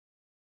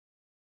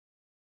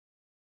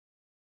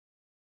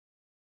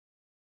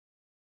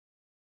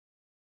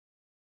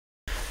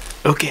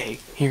Okay,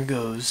 here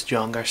goes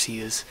John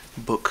Garcia's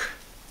book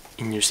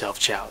in yourself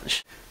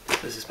challenge.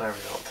 This is my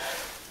result.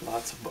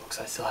 Lots of books.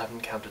 I still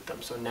haven't counted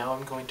them, so now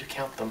I'm going to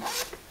count them.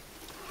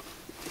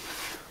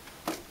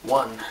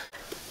 1.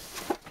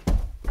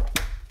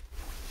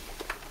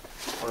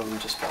 One of them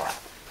just fell out.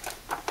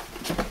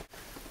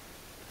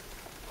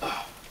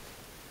 Oh,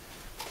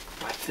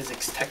 my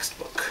physics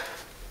textbook.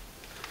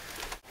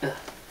 An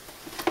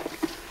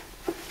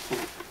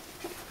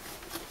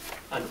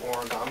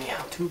origami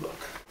how-to book.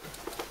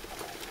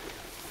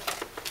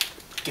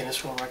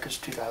 Guinness World Records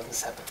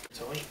 2007,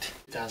 2008,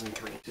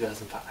 2003,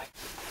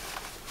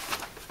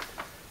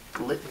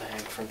 2005. Lit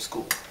mag from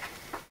school.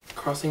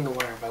 Crossing the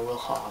Wire by Will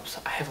Hobbs.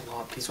 I have a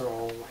lot. These are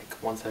all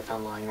like ones that I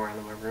found lying around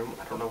in my room.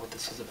 I don't know what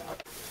this is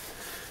about.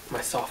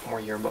 My sophomore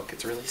yearbook.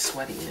 It's really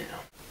sweaty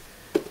now.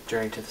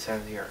 Journey to the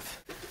Center of the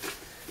Earth.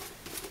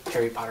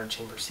 Harry Potter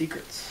Chamber of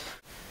Secrets.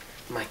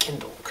 My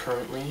Kindle.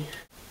 Currently,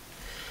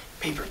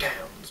 Paper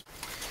Towns.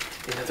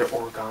 Another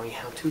origami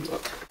how-to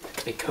book.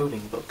 A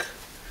coding book.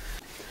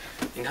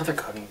 Another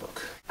coding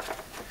book.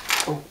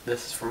 Oh,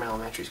 this is from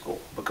elementary school.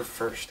 Book of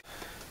First.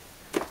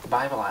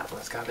 Bible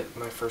Atlas. Got it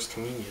my first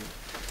communion.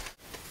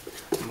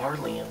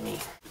 Marley and Me.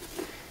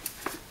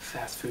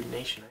 Fast Food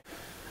Nation.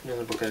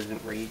 Another book I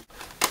didn't read.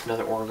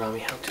 Another origami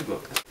how-to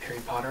book.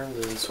 Harry Potter and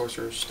the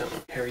Sorcerer's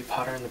Stone. Harry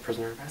Potter and the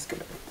Prisoner of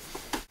Azkaban.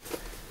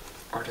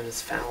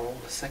 Artemis Fowl,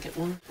 the second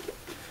one.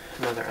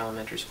 Another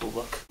elementary school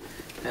book.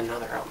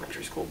 Another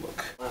elementary school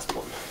book. Last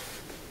one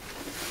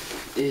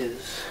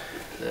is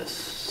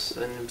this,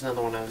 and it was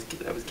another one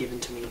that was given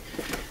to me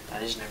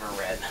that I just never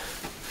read.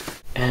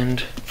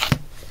 And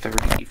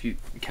 30, if you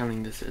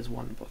counting this as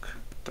one book,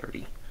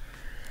 30.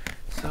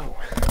 So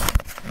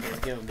there we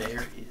go.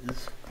 There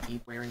is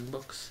me wearing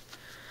books.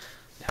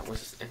 That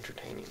was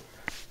entertaining.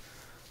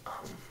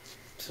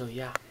 So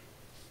yeah.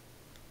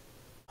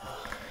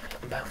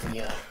 About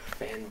the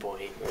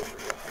fanboying over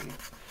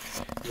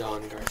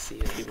John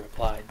Garcia. He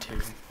replied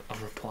to a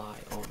reply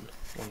on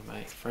one of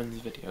my friend's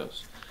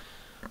videos.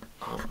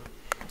 A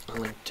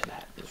link to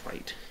that is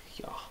right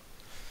here.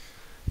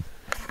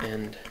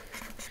 And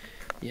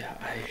yeah,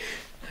 I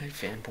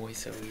fanboy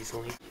so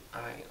easily.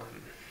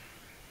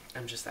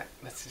 I'm just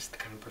that's just the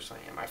kind of person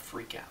I am. I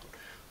freak out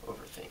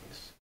over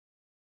things.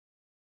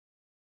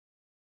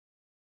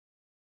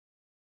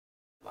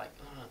 Like,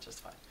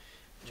 just fine.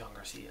 John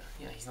Garcia.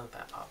 Yeah, he's not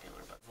that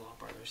popular, but Vlog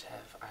Brothers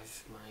have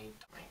my